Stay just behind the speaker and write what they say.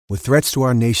With threats to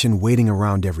our nation waiting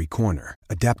around every corner,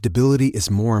 adaptability is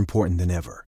more important than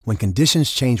ever. When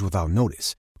conditions change without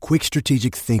notice, quick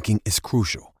strategic thinking is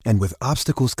crucial. And with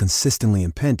obstacles consistently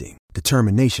impending,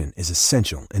 determination is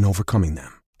essential in overcoming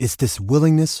them. It's this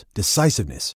willingness,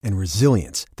 decisiveness, and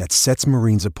resilience that sets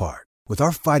Marines apart. With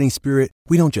our fighting spirit,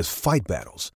 we don't just fight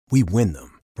battles, we win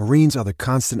them. Marines are the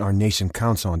constant our nation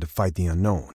counts on to fight the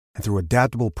unknown. And through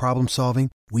adaptable problem solving,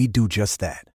 we do just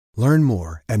that. Learn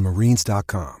more at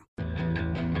marines.com.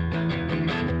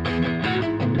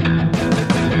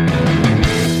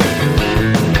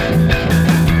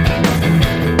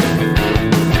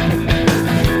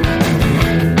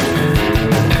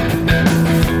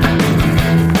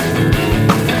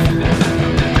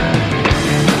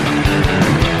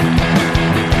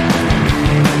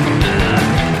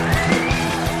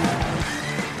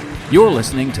 You're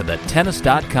listening to the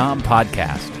Tennis.com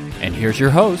podcast, and here's your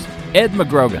host, Ed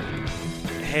McGrogan.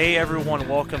 Hey everyone,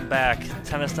 welcome back.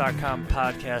 Tennis.com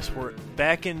podcast. We're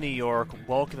back in New York,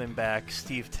 welcoming back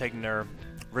Steve Tignor.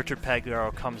 Richard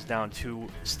Pagliaro comes down too.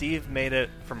 Steve made it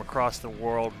from across the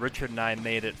world. Richard and I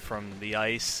made it from the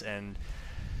ice and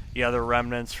the other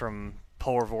remnants from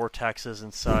polar vortexes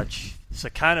and such. So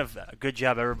kind of a good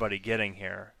job everybody getting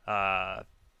here.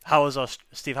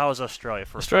 Steve, how was Australia?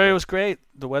 Australia was great.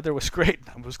 The weather was great.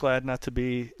 I was glad not to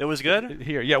be It was good?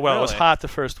 here. Yeah, well, Really? It was hot the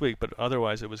first week, but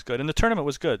otherwise it was good. And the tournament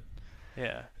was good.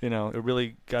 Yeah. You know, it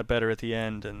really got better at the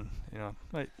end, and, you know,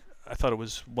 I thought it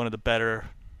was one of the better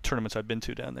tournaments I've been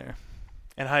to down there.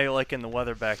 And how you liking the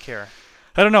weather back here?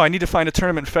 I don't know. I need to find a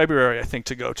tournament in February, I think,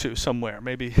 to go to somewhere.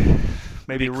 Maybe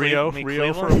Rio for a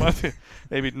Cleveland?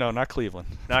 month. No, not Cleveland.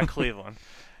 Not Cleveland.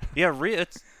 Yeah,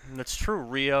 it's true.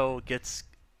 Rio gets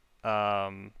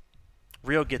on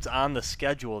the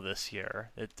schedule this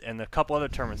year, and a couple other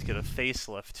tournaments get a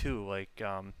facelift too. Like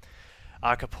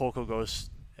Acapulco goes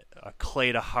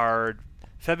clay to hard.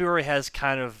 February has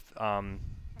kind of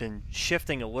been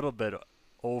shifting a little bit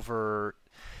over,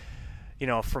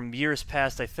 from years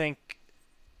past. I think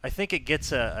it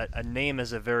gets a name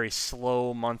as a very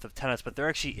slow month of tennis, but there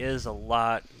actually is a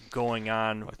lot going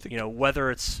on.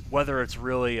 Whether it's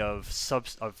really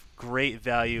of great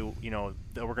value,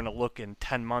 that we're going to look in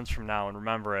 10 months from now and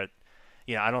remember it.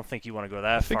 I don't think you want to go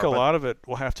that far. I think a lot of it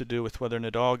will have to do with whether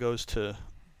Nadal goes to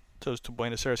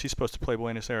Buenos Aires. He's supposed to play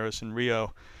Buenos Aires and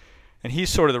Rio, and he's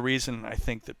sort of the reason I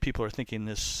think that people are thinking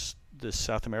this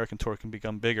South American tour can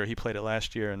become bigger. He played it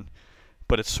last year,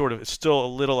 but it's still a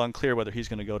little unclear whether he's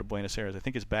going to go to Buenos Aires. I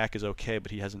think his back is okay,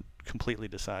 but he hasn't completely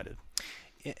decided.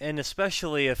 And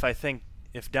especially if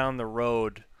down the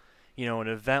road, an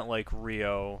event like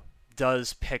Rio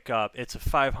does pick up, it's a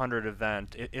 500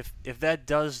 event. If that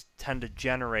does tend to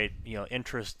generate,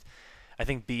 interest, I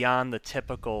think beyond the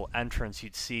typical entrance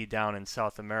you'd see down in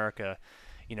South America,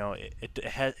 it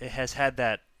has had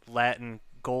that Latin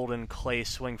golden clay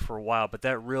swing for a while, but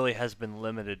that really has been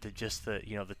limited to just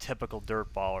the typical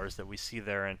dirt ballers that we see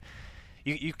there, and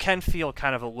you can feel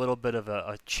kind of a little bit of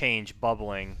a change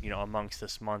bubbling amongst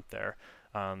this month there.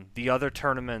 The other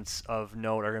tournaments of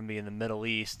note are going to be in the Middle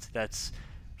East. That's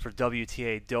for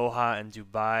WTA, Doha and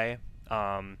Dubai.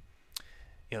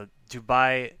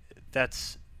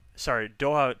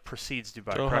 Doha precedes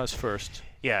Dubai. Doha's first.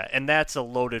 Yeah, and that's a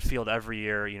loaded field every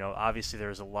year. Obviously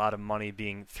there's a lot of money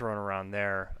being thrown around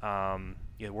there.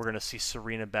 We're going to see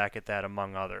Serena back at that,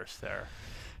 among others there.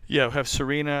 Yeah, we have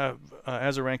Serena.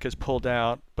 Azarenka's pulled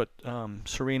out, but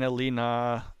Serena, Li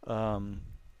Na,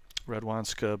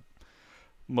 Radwanska,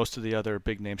 most of the other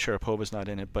big names. Sharapova's not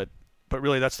in it, but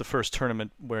really that's the first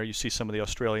tournament where you see some of the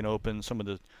Australian Open, some of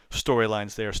the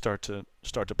storylines there start to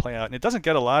play out, and it doesn't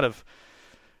get a lot of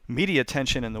media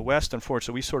attention in the West.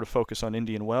 Unfortunately, we sort of focus on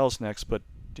Indian Wells next, but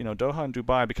Doha and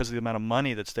Dubai, because of the amount of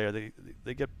money that's there,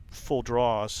 they get full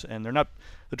draws, and the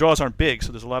draws aren't big,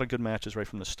 so there's a lot of good matches right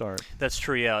from the start. That's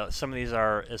true. Yeah, some of these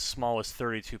are as small as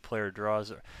 32 player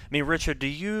draws. I mean, Richard, do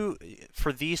you,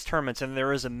 for these tournaments, and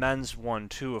there is a men's one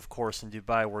too, of course, in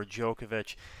Dubai, where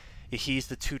Djokovic, he's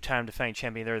the two-time defending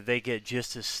champion there. They get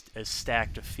just as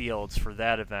stacked of fields for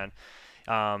that event.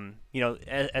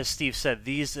 As Steve said,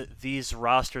 these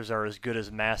rosters are as good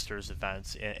as Masters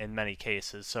events in many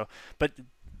cases. So,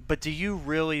 but do you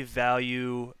really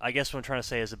value? I guess what I'm trying to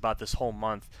say is about this whole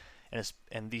month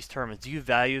and these tournaments. Do you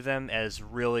value them as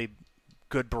really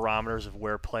good barometers of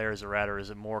where players are at, or is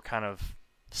it more kind of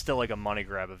still like a money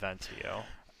grab event to you?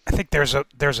 I think there's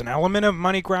an element of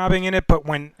money grabbing in it, but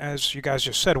when, as you guys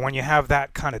just said, when you have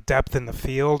that kind of depth in the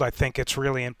field, I think it's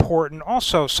really important.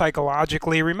 Also,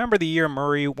 psychologically, remember the year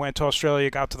Murray went to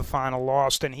Australia, got to the final,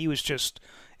 lost, and he was just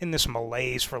in this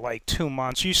malaise for like 2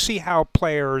 months. You see how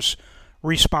players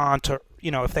respond to,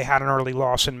 if they had an early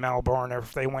loss in Melbourne or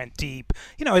if they went deep.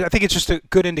 I think it's just a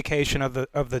good indication of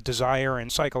the desire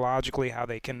and psychologically how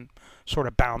they can sort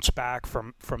of bounce back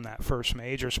from that first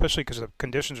major, especially because the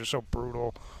conditions are so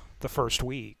brutal the first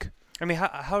week. I mean,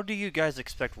 how do you guys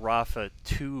expect Rafa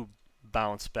to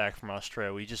bounce back from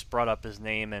Australia? We just brought up his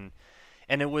name, and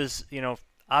it was,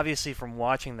 obviously from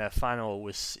watching that final,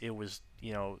 it was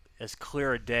as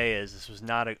clear a day as this was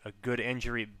not a good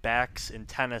injury. Backs in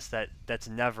tennis, that's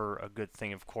never a good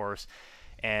thing, of course.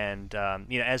 And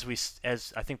as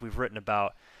I think we've written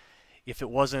about, if it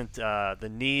wasn't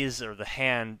the knees or the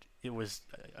hand, it was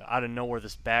out of nowhere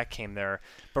this back came there.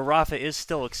 But Rafa is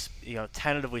still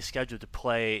tentatively scheduled to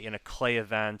play in a clay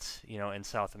event in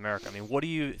South America. I mean, what do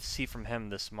you see from him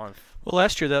this month? Well,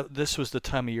 last year this was the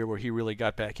time of year where he really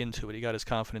got back into it. He got his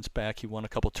confidence back. He won a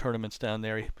couple tournaments down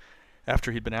there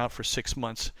after he'd been out for 6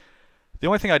 months. The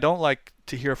only thing I don't like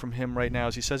to hear from him right now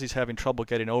is he says he's having trouble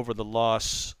getting over the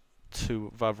loss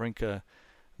to Wawrinka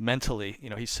mentally.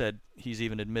 He said he's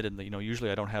even admitted that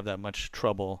usually I don't have that much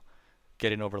trouble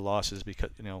getting over losses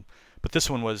because but this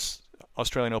one was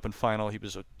Australian Open final. He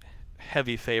was a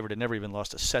heavy favorite and never even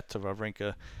lost a set to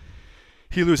Wawrinka.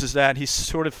 He loses that. He's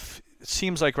sort of, it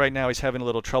seems like right now he's having a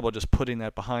little trouble just putting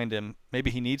that behind him.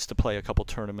 Maybe he needs to play a couple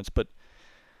tournaments, but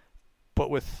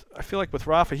I feel like with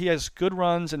Rafa, he has good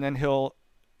runs and then he'll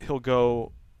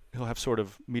have sort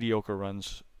of mediocre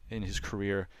runs in his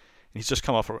career. And he's just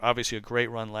come off obviously a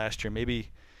great run last year. Maybe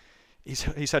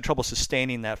he's had trouble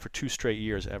sustaining that for 2 straight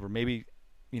years ever. Maybe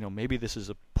this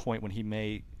is a point when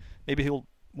maybe he'll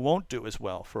won't do as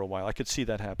well for a while. I could see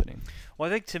that happening. Well,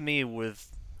 I think to me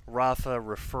with Rafa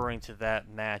referring to that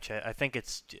match, I think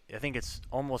it's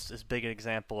almost as big an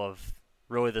example of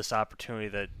really this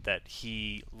opportunity that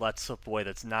he let slip away.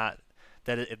 That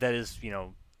is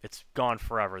it's gone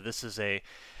forever. This is an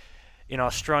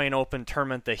Australian Open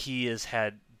tournament that he has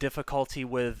had difficulty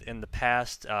with in the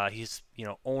past. He's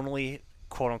only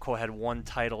quote unquote had one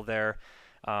title there.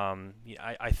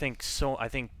 I think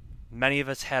many of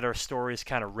us had our stories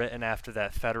kind of written after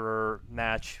that Federer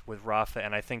match with Rafa,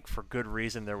 and I think for good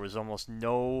reason. There was almost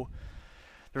no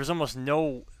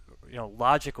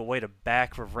logical way to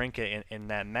back Wawrinka in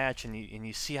that match, and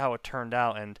you see how it turned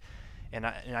out, and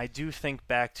I do think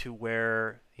back to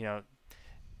where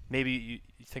maybe you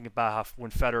think about how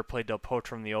when Federer played Del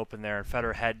Potro in the Open there, and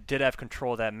Federer did have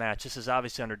control of that match. This is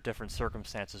obviously under different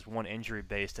circumstances, one injury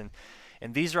based, and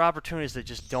these are opportunities that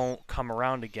just don't come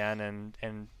around again.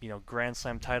 And Grand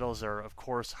Slam titles are of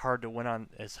course hard to win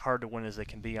as they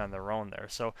can be on their own there.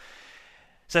 So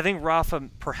I think Rafa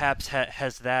perhaps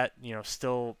has that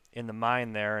still in the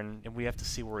mind there, and we have to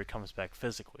see where he comes back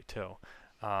physically too.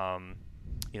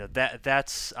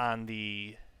 That's on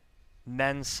the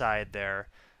men's side there.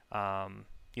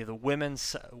 The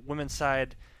women's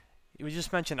side, we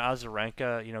just mentioned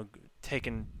Azarenka,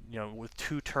 taken with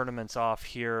 2 tournaments off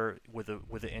here with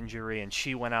an injury, and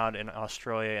she went out in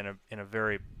Australia in a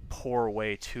very poor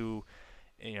way too,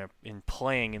 in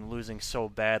playing and losing so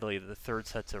badly the 3rd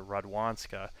set to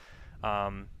Radwanska.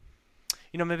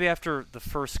 Maybe after the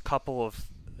first couple of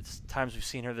times we've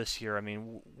seen her this year, I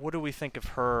mean, what do we think of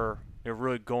her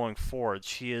really going forward?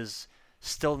 She is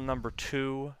still number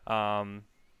 2.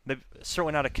 Maybe,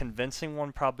 certainly not a convincing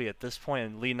one probably at this point,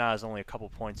 and Li Na is only a couple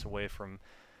points away from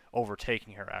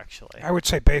overtaking her, actually. I would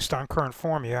say based on current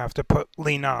form, you have to put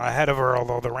Li Na ahead of her,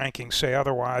 although the rankings say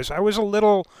otherwise. I was a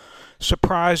little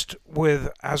surprised with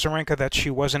Azarenka that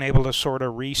she wasn't able to sort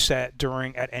of reset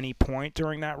at any point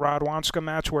during that Radwanska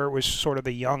match, where it was sort of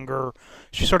she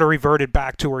sort of reverted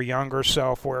back to her younger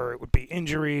self, where it would be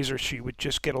injuries or she would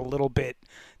just get a little bit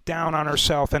down on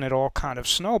herself, and it all kind of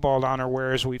snowballed on her,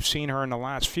 whereas we've seen her in the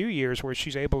last few years where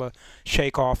she's able to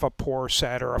shake off a poor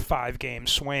set or a 5-game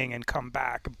swing and come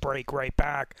back, break right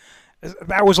back.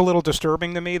 That was a little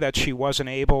disturbing to me, that she wasn't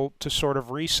able to sort of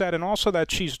reset, and also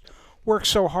that she's worked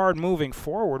so hard moving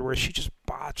forward where she just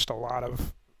botched a lot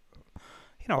of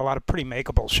pretty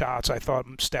makeable shots, I thought,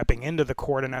 stepping into the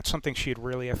court, and that's something she'd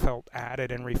really have felt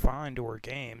added and refined to her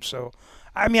game. So,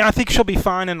 I mean, I think she'll be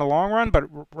fine in the long run, but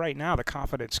right now the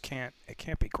confidence can't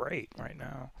be great right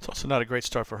now. It's also not a great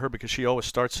start for her because she always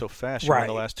starts so fast. She won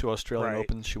the last 2 Australian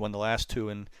Opens. She won the last 2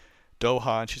 in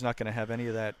Doha, and she's not going to have any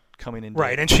of that coming in.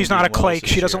 Right, and she's not a clay.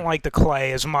 She doesn't like the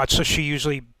clay as much, so she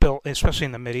usually built, especially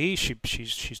in the Mideast.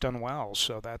 She's done well,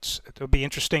 so it'll be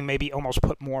interesting. Maybe almost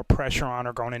put more pressure on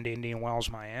her going into Indian Wells,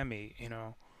 Miami.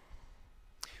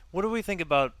 What do we think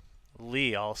about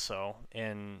Lee also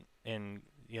in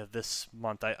this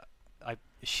month?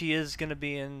 She is going to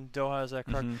be in Doha. Is that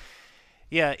correct? Mm-hmm.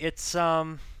 Yeah, it's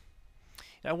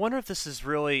I wonder if this is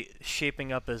really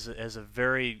shaping up as a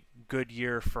very good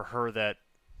year for her. That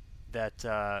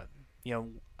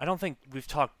I don't think we've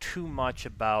talked too much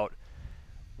about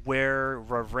where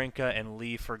Wawrinka and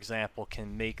Lee, for example,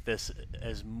 can make this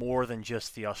as more than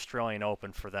just the Australian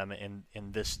Open for them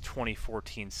in this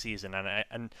 2014 season.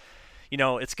 And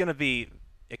it's going to be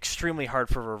extremely hard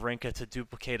for Wawrinka to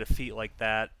duplicate a feat like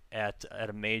that at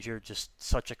a major, just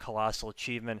such a colossal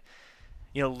achievement.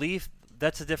 Lee,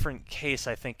 that's a different case,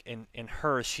 I think, in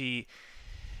her. She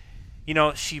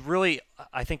really,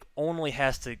 I think, only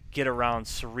has to get around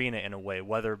Serena in a way,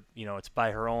 whether, it's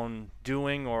by her own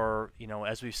doing or,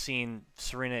 as we've seen,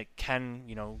 Serena can,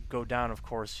 go down, of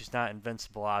course. She's not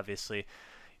invincible, obviously.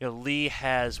 Lee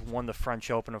has won the French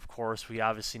Open, of course. We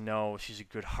obviously know she's a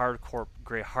great hard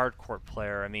court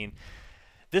player. I mean,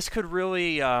 this could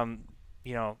really, I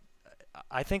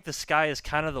think the sky is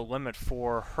kind of the limit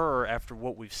for her after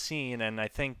what we've seen, and I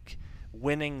think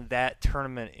winning that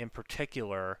tournament in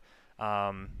particular,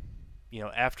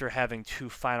 after having 2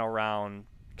 final round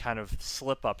kind of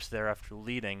slip-ups there after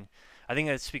leading, I think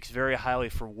that speaks very highly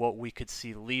for what we could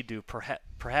see Lee do,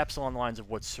 perhaps along the lines of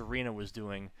what Serena was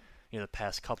doing, the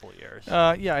past couple of years.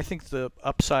 Yeah, I think the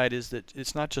upside is that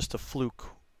it's not just a fluke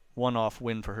one-off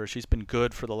win for her. She's been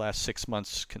good for the last 6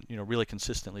 months, really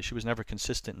consistently. She was never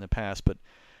consistent in the past, but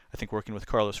I think working with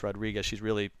Carlos Rodriguez, she's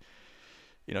really,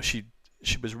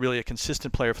 she was really a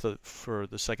consistent player for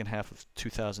the second half of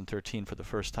 2013 for the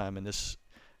first time, and this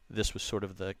was sort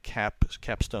of the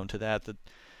capstone to that.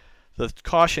 The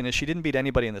caution is she didn't beat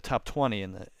anybody in the top 20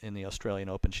 in the Australian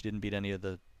Open. She didn't beat any of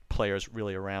the players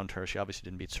really around her. She obviously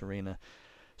didn't beat Serena,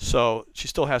 so she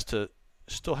still has to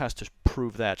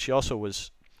prove that. She also was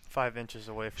 5 inches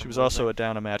away from. She was also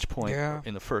down a match point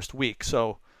in the first week,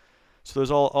 so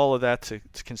there's all of that to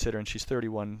consider. And she's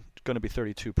 31, going to be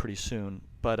 32 pretty soon.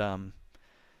 But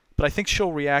I think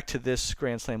she'll react to this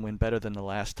Grand Slam win better than the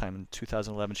last time. In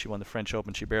 2011, she won the French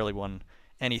Open. She barely won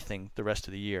anything the rest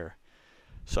of the year.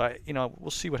 So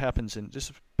we'll see what happens in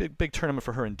just a big tournament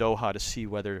for her in Doha to see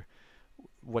whether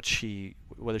she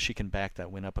can back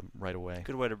that win up right away.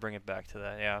 Good way to bring it back to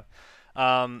that, yeah.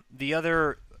 The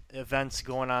other events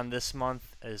going on this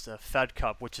month is a Fed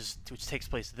Cup, which takes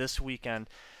place this weekend.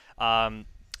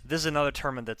 This is another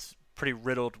tournament that's pretty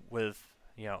riddled with,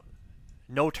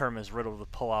 no tournament is riddled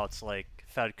with pullouts like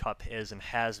Fed Cup is and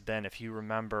has been. If you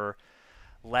remember,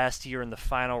 last year in the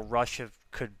final, Russia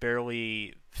could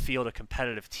barely field a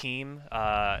competitive team,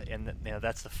 and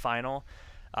that's the final.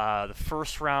 The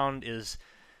first round is,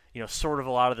 sort of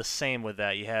a lot of the same with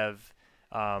that. You have,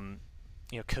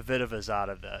 Kvitova's out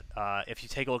of it. If you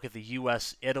take a look at the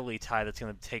U.S.-Italy tie that's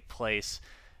going to take place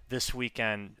this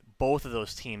weekend, both of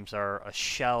those teams are a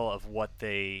shell of what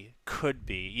they could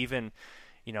be. Even,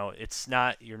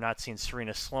 you're not seeing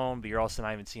Serena Sloan, but you're also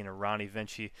not even seeing a Ronnie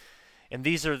Vinci. And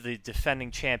these are the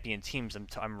defending champion teams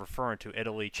I'm referring to,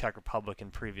 Italy, Czech Republic in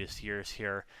previous years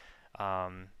here.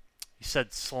 You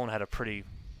said Sloan had a pretty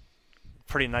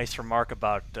nice remark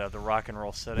about the Rock and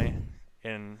Roll City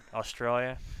in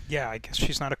Australia. Yeah, I guess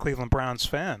she's not a Cleveland Browns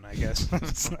fan, I guess.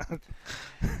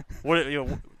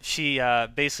 She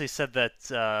basically said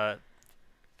that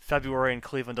February in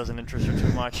Cleveland doesn't interest her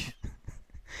too much.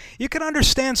 You can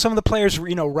understand some of the players,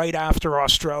 right after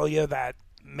Australia, that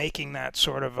making that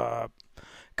sort of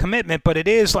commitment, but it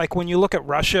is like when you look at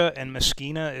Russia and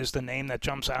Meskina is the name that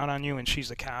jumps out on you, and she's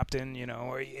the captain.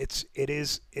 It's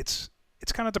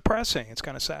kind of depressing. It's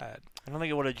kind of sad. I don't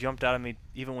think it would have jumped out at me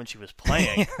even when she was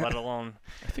playing, let alone.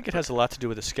 I think it has a lot to do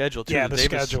with the schedule too. Yeah, the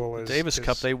schedule is. Davis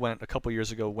Cup. They went a couple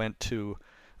years ago. Went to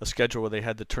a schedule where they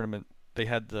had the tournament. They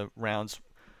had the rounds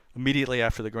immediately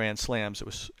after the Grand Slams. It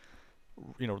was,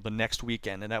 the next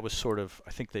weekend, and that was sort of.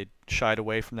 I think they shied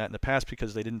away from that in the past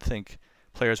because they didn't think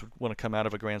players would want to come out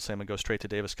of a Grand Slam and go straight to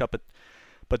Davis Cup.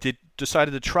 But they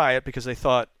decided to try it because they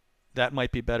thought that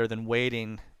might be better than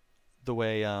waiting the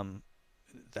way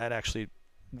that actually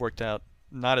worked out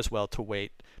not as well to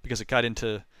wait because got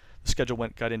into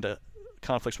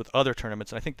conflicts with other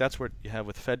tournaments. And I think that's what you have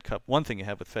with Fed Cup. One thing you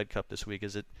have with Fed Cup this week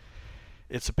is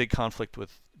it's a big conflict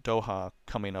with Doha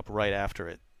coming up right after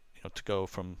it, to go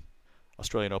from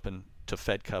Australian Open to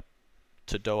Fed Cup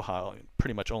to Doha.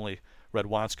 Pretty much only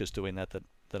Radwanska's doing that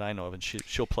I know of, and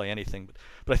she'll play anything.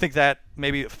 But I think that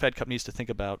maybe Fed Cup needs to think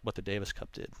about what the Davis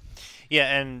Cup did.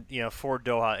 Yeah, and for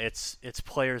Doha, it's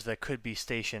players that could be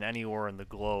stationed anywhere in the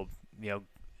globe,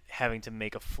 having to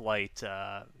make a flight,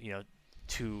 to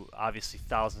obviously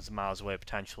thousands of miles away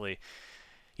potentially,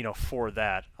 for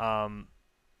that.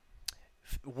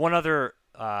 One other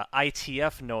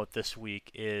ITF note this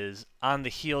week is on the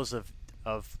heels of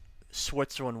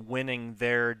Switzerland winning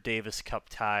their Davis Cup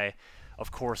tie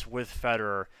of course, with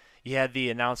Federer, you had the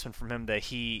announcement from him that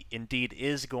he indeed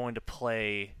is going to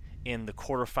play in the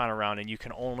quarterfinal round, and you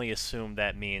can only assume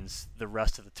that means the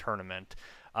rest of the tournament.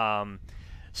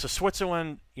 So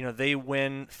Switzerland, they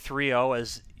win 3-0,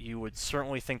 as you would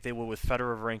certainly think they would with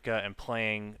Federer, Wawrinka, and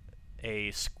playing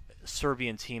a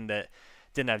Serbian team that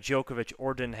didn't have Djokovic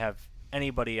or didn't have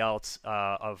anybody else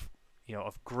of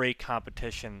great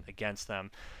competition against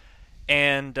them.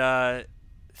 And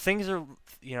things are,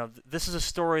 this is a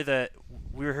story that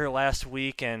we were here last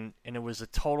week, and it was a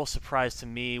total surprise to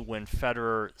me when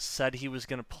Federer said he was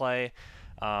going to play.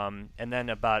 And then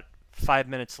about 5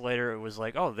 minutes later, it was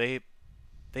like, oh, they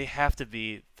have to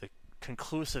be the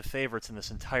conclusive favorites in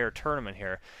this entire tournament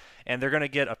here. And they're going to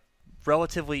get a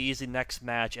relatively easy next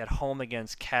match at home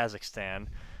against Kazakhstan.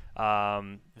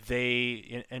 From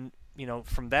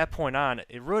that point on,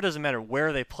 it really doesn't matter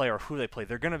where they play or who they play.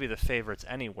 They're going to be the favorites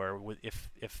anywhere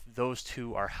if those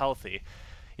two are healthy.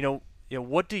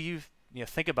 What do you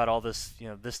think about all this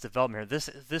this development here?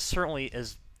 This certainly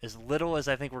is as little as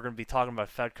I think we're going to be talking about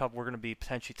Fed Cup. We're going to be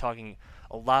potentially talking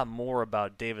a lot more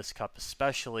about Davis Cup,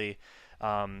 especially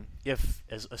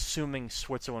assuming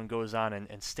Switzerland goes on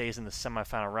and stays in the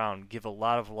semifinal round, give a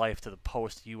lot of life to the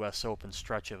post-U.S. Open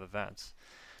stretch of events.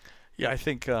 Yeah, I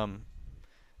think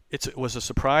it was a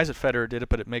surprise that Federer did it,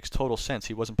 but it makes total sense.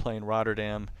 He wasn't playing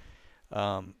Rotterdam.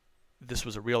 This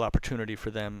was a real opportunity for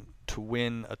them to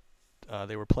win.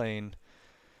 They were playing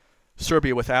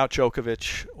Serbia without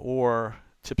Djokovic or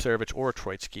Tipsarevic or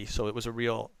Troitsky, so it was a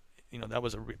real, that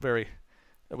was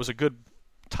a good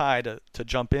tie to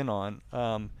jump in on.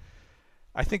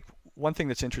 I think one thing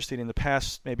that's interesting, in the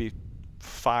past maybe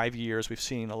 5 years, we've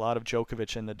seen a lot of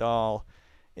Djokovic and Nadal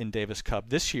in Davis Cup.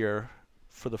 This year,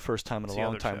 for the first time in a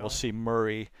long time, we'll see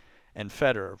Murray and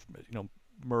Federer.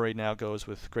 Murray now goes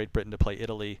with Great Britain to play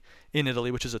Italy,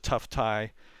 which is a tough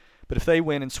tie. But if they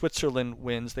win and Switzerland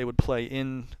wins, they would play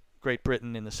in Great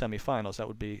Britain in the semifinals. That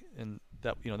would be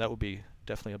that would be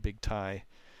definitely a big tie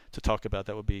to talk about.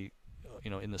 That would be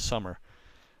in the summer.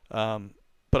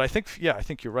 But I think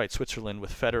you're right. Switzerland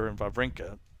with Federer and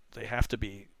Wawrinka, they have to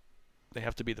be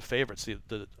the favorites.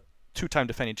 The two-time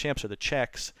defending champs are the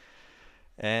Czechs,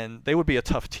 and they would be a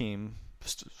tough team.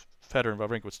 Federer and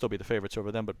Wawrinka would still be the favorites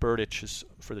over them, but Berdych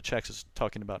for the Czechs is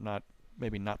talking about not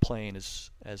playing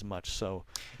as much. So,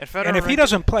 and if he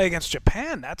doesn't play against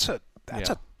Japan, that's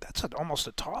almost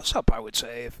a toss-up, I would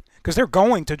say, because they're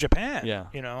going to Japan.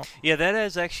 Yeah. Yeah, that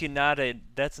is actually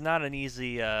that's not an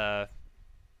easy.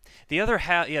 The other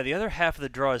half of the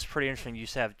draw is pretty interesting. You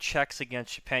have Czechs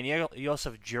against Japan. You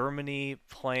also have Germany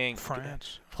playing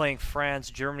France.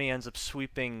 Germany ends up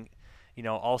sweeping,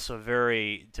 also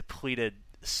very depleted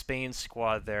Spain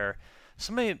squad there.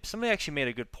 Somebody actually made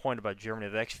a good point about Germany.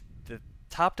 The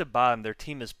top to bottom, their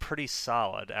team is pretty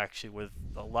solid, actually, with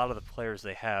a lot of the players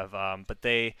they have. But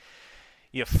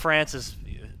France is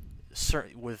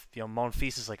with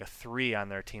Monfils is like a 3 on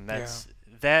their team.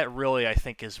 That really, I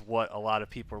think, is what a lot of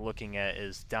people are looking at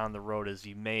is down the road. Is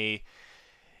you may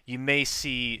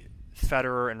see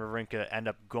Federer and Wawrinka end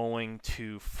up going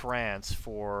to France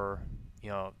for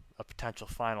a potential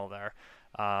final there.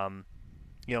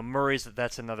 Murray's,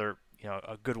 that's another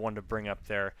a good one to bring up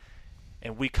there,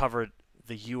 and we covered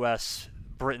the U.S.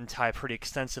 Britain tie pretty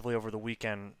extensively over the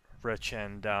weekend, Rich,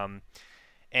 and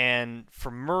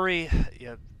for Murray,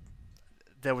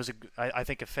 that was I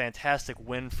think a fantastic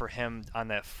win for him on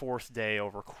that fourth day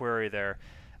over Querrey there,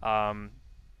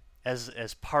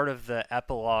 as part of the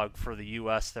epilogue for the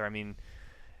U.S. there. I mean,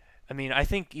 I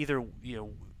think either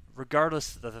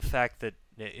regardless of the fact that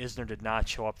Isner did not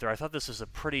show up there, I thought this was a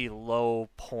pretty low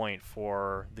point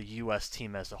for the U.S.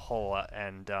 team as a whole,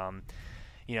 and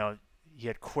you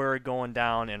had Querrey going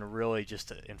down and really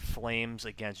just in flames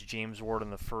against James Ward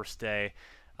on the first day.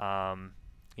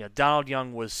 Donald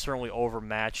Young was certainly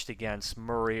overmatched against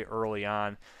Murray early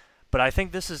on, but I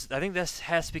think this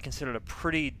has to be considered a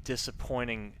pretty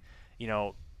disappointing,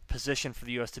 position for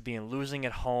the U.S. to be in, losing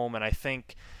at home. And I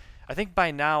think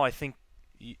by now,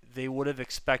 they would have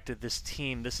expected this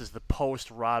team. This is the post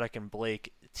Roddick and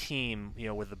Blake team,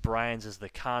 with the Bryans as the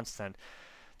constant,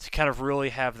 to kind of really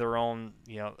have their own,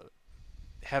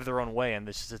 way. And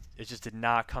it just did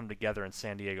not come together in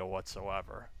San Diego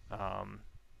whatsoever.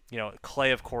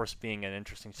 Clay, of course, being an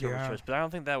interesting service choice, but I don't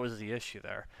think that was the issue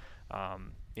there.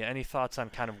 Any thoughts on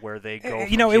kind of where they go?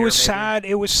 It was sad.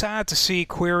 It was sad to see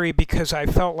Querrey, because I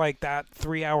felt like that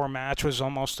 3-hour match was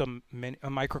almost a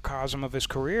microcosm of his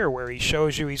career, where he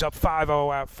shows you he's up 5-0,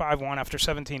 5-1 after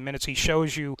 17 minutes. He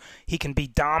shows you he can be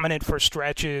dominant for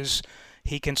stretches.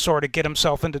 He can sort of get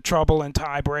himself into trouble in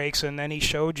tie breaks, and then he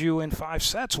showed you in 5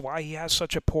 sets why he has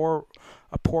such a poor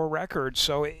poor record.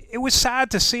 So it was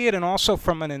sad to see it, and also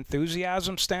from an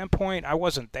enthusiasm standpoint, I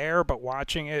wasn't there, but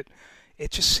watching it,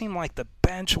 it just seemed like the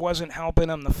bench wasn't helping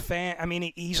him. I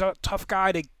mean, he's a tough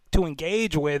guy to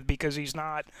engage with because he's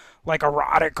not like a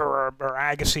Roddick or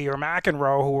Agassi or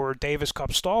McEnroe, who are Davis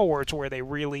Cup stalwarts, where they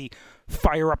really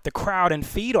fire up the crowd and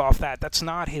feed off that. That's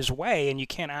not his way, and you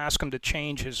can't ask him to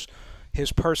change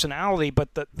his personality.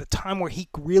 But the time where he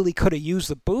really could have used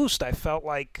the boost, I felt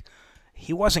like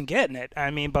he wasn't getting it.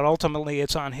 I mean, but ultimately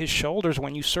it's on his shoulders.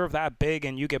 When you serve that big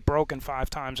and you get broken 5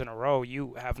 times in a row,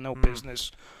 you have no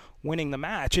business winning the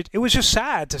match. It was just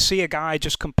sad to see a guy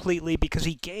just completely, because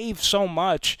he gave so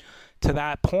much to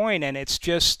that point, and it's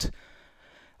just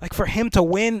like for him to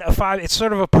win a 5, it's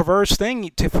sort of a perverse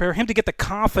thing. For him to get the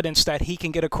confidence that he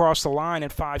can get across the line in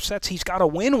 5 sets, he's got to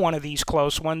win one of these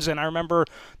close ones. And I remember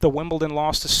the Wimbledon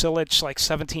loss to Cilic like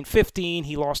 17-15.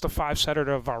 He lost a 5-setter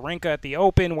to Wawrinka at the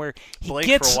Open, where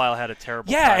Blake for a while had a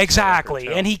terrible. Yeah, exactly.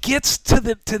 And he gets to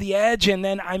the edge, and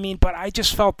then but I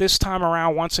just felt this time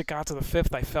around, once it got to the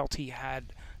 5th, I felt he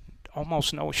had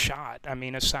almost no shot. I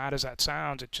mean, as sad as that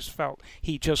sounds, it just felt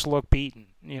he just looked beaten,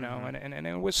 and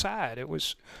it was sad. It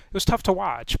was tough to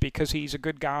watch because he's a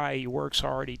good guy. He works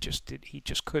hard. He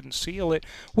just couldn't seal it.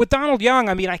 With Donald Young,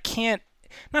 I mean, I can't,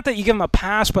 not that you give him a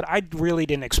pass, but I really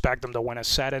didn't expect him to win a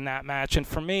set in that match. And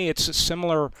for me, it's a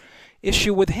similar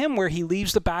issue with him where he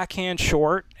leaves the backhand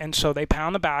short, and so they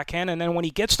pound the backhand, and then when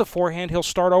he gets the forehand, he'll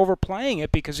start overplaying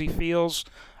it because he feels,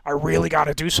 I really got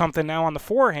to do something now on the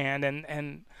forehand,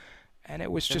 and it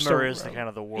was just Murray's kind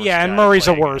of the worst. Yeah, and Murray's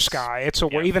a worse guy. It's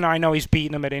Yeah. Even I know he's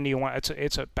beaten him at Indy.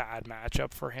 It's a bad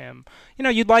matchup for him.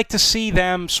 You'd like to see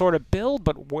them sort of build,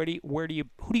 but who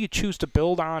do you choose to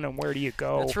build on, and where do you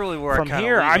go? That's really where from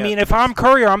here. I mean, if I'm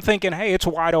Courier, I'm thinking, hey, it's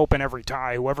wide open every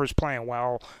tie. Whoever's playing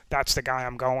well, that's the guy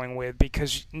I'm going with,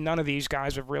 because none of these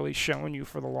guys have really shown you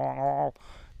for the long haul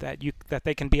that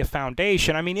they can be a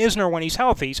foundation. I mean, Isner, when he's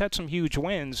healthy, he's had some huge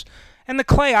wins. And the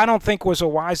clay, I don't think, was a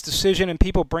wise decision, and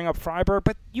people bring up Freiburg,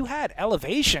 but you had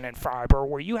elevation in Freiburg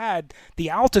where you had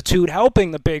the altitude helping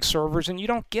the big servers, and you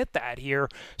don't get that here.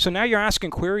 So now you're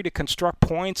asking Querrey to construct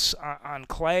points on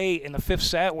clay in the 5th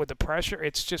set with the pressure.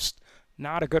 It's just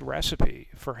not a good recipe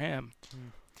for him.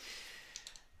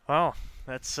 Well,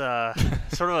 that's sort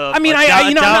of a. I mean,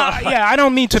 I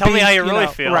don't mean to tell be. me how you really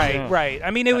feel. Right.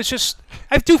 I mean, it was just.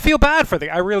 I do feel bad for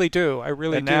I really do.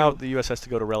 And now the U.S. has to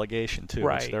go to relegation too.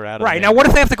 Right. So they're out of right. Now, what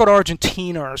if they have to go to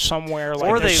Argentina or somewhere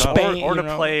like Spain, or to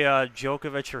play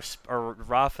Djokovic or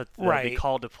Rafa? Be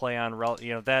called to play on.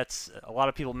 That's a lot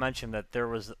of people mentioned that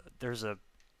there's going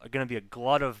to be a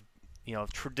glut of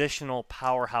traditional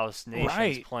powerhouse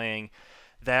nations playing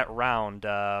that round.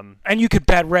 And you could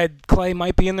bet red clay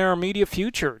might be in their immediate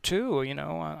future too.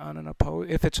 On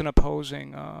if it's an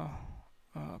opposing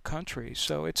country.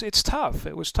 So it's tough.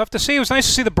 It was tough to see. It was nice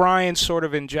to see the Bryans sort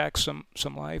of inject some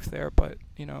life there, but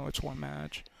it's one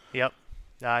match. Yep.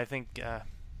 I think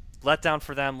letdown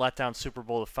for them. Letdown Super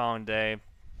Bowl the following day.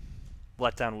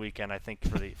 Letdown weekend, I think,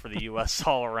 for the U.S.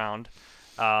 all around.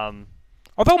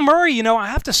 Although Murray, I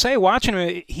have to say, watching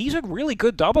him, he's a really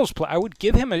good doubles player. I would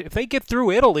give him if they get through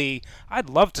Italy, I'd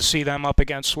love to see them up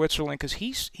against Switzerland because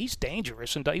he's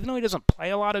dangerous, and even though he doesn't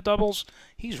play a lot of doubles,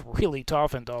 he's really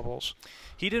tough in doubles.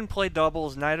 He didn't play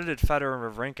doubles. Neither did Federer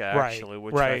and Wawrinka, actually,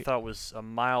 which I thought was a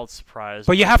mild surprise.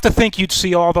 But you have to think you'd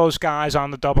see all those guys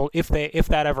on the double if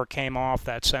that ever came off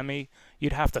that semi.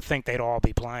 You'd have to think they'd all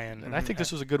be playing. And I think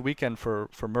this was a good weekend for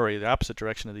Murray, the opposite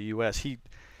direction of the U.S.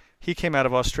 He came out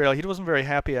of Australia. He wasn't very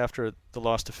happy after the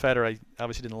loss to Federer. I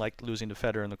obviously didn't like losing to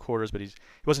Federer in the quarters, but he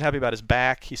wasn't happy about his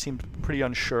back. He seemed pretty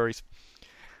unsure.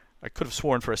 I could have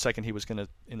sworn for a second he was going to,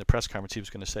 in the press conference, he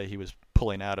was going to say he was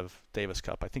pulling out of Davis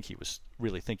Cup. I think he was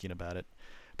really thinking about it,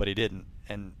 but he didn't.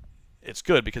 And it's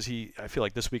good because I feel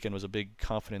like this weekend was a big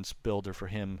confidence builder for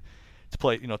him to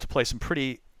play some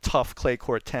pretty tough clay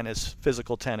court tennis,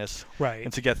 physical tennis,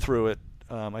 and to get through it.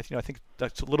 I think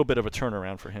that's a little bit of a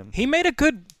turnaround for him. He made a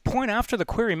good point after the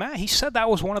Querrey match. He said that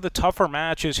was one of the tougher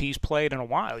matches he's played in a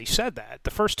while. He said that.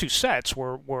 The first 2 sets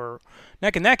were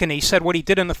neck and neck, and he said what he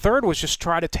did in the third was just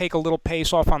try to take a little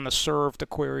pace off on the serve to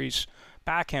Querrey's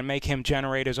backhand, make him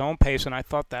generate his own pace, and I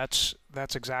thought that's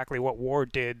exactly what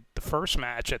Ward did the first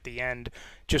match at the end.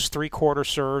 Just 3/4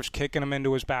 serves, kicking him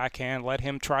into his backhand, let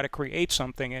him try to create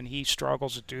something, and he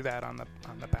struggles to do that on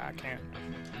the backhand.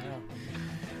 Yeah.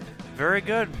 Very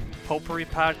good. Potpourri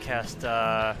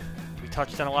Podcast. We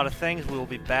touched on a lot of things. We will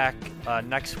be back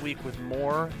next week with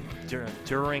more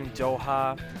during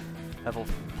Doha. Have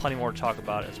plenty more to talk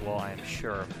about as well, I am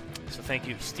sure. So thank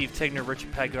you, Steve Tigner,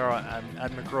 Richard Pagaro, and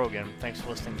Ed McGrogan. Thanks for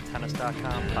listening to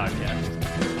Tennis.com Podcast.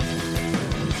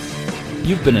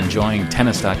 You've been enjoying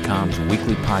Tennis.com's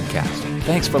weekly podcast.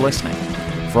 Thanks for listening.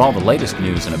 For all the latest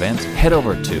news and events, head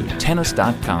over to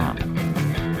Tennis.com.